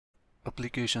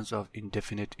Applications of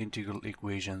indefinite integral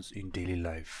equations in daily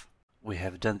life. We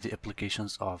have done the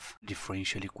applications of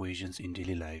differential equations in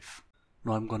daily life.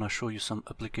 Now I'm gonna show you some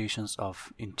applications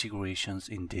of integrations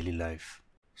in daily life.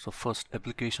 So first,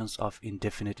 applications of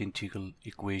indefinite integral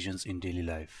equations in daily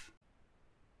life.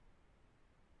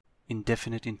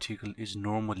 Indefinite integral is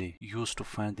normally used to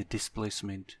find the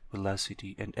displacement,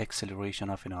 velocity, and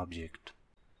acceleration of an object.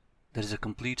 There is a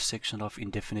complete section of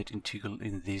indefinite integral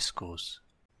in this course.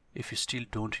 If you still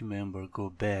don't remember, go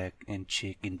back and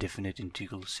check indefinite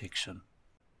integral section.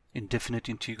 Indefinite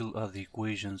integral are the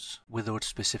equations without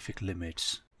specific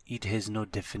limits. It has no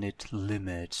definite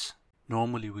limits.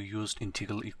 Normally we used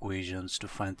integral equations to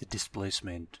find the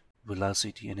displacement,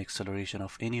 velocity and acceleration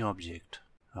of any object,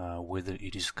 whether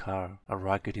it is car, a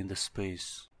rocket in the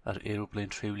space, or aeroplane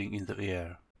traveling in the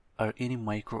air, or any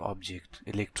micro object,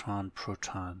 electron,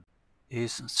 proton.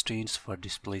 S stands for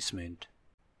displacement,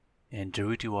 and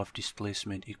derivative of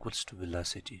displacement equals to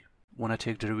velocity. When I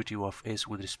take derivative of s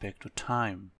with respect to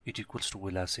time, it equals to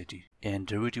velocity, and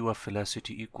derivative of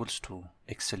velocity equals to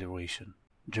acceleration.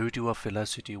 Derivative of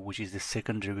velocity, which is the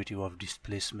second derivative of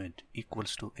displacement,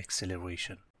 equals to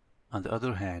acceleration. On the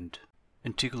other hand,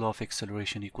 integral of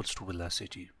acceleration equals to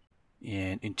velocity,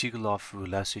 and integral of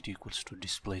velocity equals to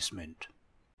displacement.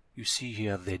 You see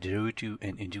here the derivative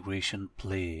and integration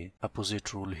play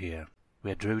opposite role here,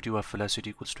 where derivative of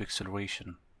velocity equals to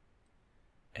acceleration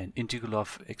and integral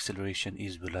of acceleration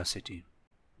is velocity.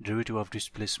 Derivative of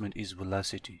displacement is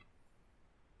velocity,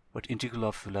 but integral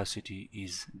of velocity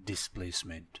is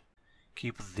displacement.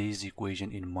 Keep these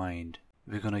equations in mind.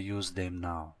 We're gonna use them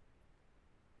now.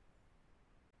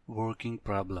 Working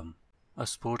problem. A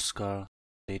sports car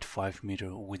at 5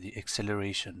 meters with the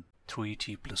acceleration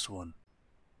 3t plus 1.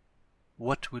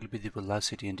 What will be the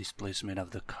velocity and displacement of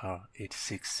the car at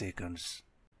 6 seconds?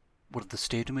 What the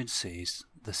statement says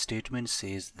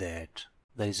that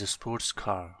there is a sports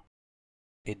car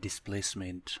at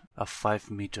displacement of 5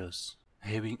 meters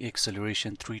having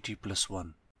acceleration 3t plus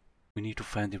 1. We need to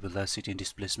find the velocity and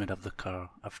displacement of the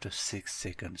car after 6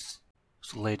 seconds.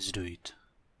 So let's do it.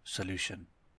 Solution.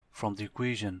 From the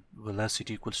equation,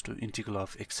 velocity equals to integral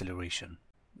of acceleration,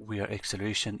 where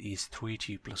acceleration is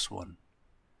 3t plus 1.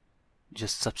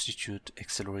 Just substitute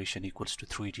acceleration equals to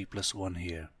 3t plus 1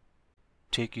 here.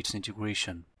 Take its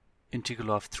integration.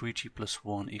 Integral of 3t plus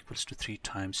 1 equals to 3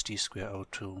 times t square over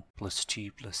 2 plus t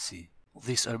plus c.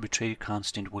 This arbitrary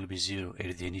constant will be 0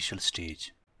 at the initial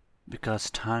stage, because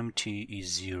time t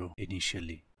is 0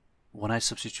 initially. When I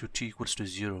substitute t equals to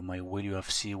 0, my value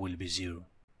of c will be 0.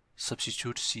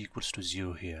 Substitute c equals to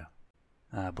 0 here.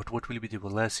 But what will be the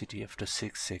velocity after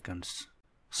 6 seconds?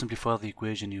 Simplify the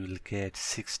equation, you will get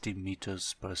 60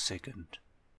 meters per second.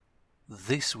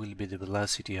 This will be the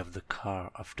velocity of the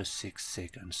car after 6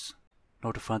 seconds.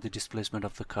 Now to find the displacement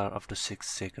of the car after 6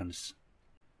 seconds.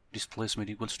 Displacement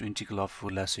equals to integral of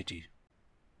velocity,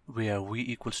 where v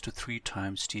equals to 3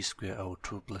 times t square over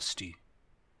 2 plus t.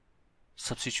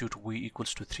 Substitute v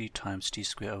equals to 3 times t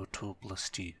square over 2 plus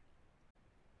t.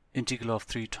 Integral of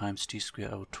 3 times t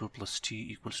square over 2 plus t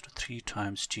equals to 3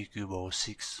 times t cube over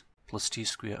 6 plus t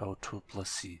square over 2 plus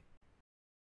c.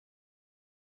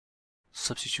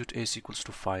 Substitute s equals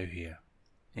to 5 here,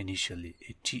 initially,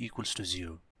 at t equals to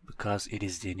 0, because it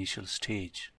is the initial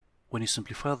stage. When you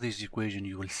simplify this equation,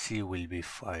 you will see will be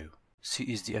 5. C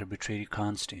is the arbitrary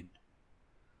constant.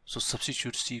 So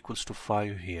substitute c equals to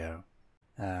 5 here,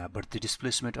 but the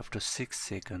displacement after 6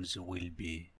 seconds will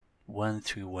be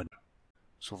 131.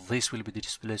 So this will be the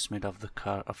displacement of the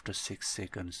car after 6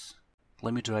 seconds.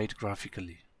 Let me draw it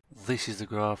graphically. This is the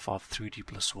graph of 3t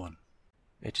plus 1.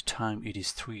 At time it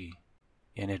is 3,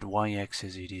 and at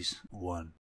y-axis it is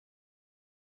 1.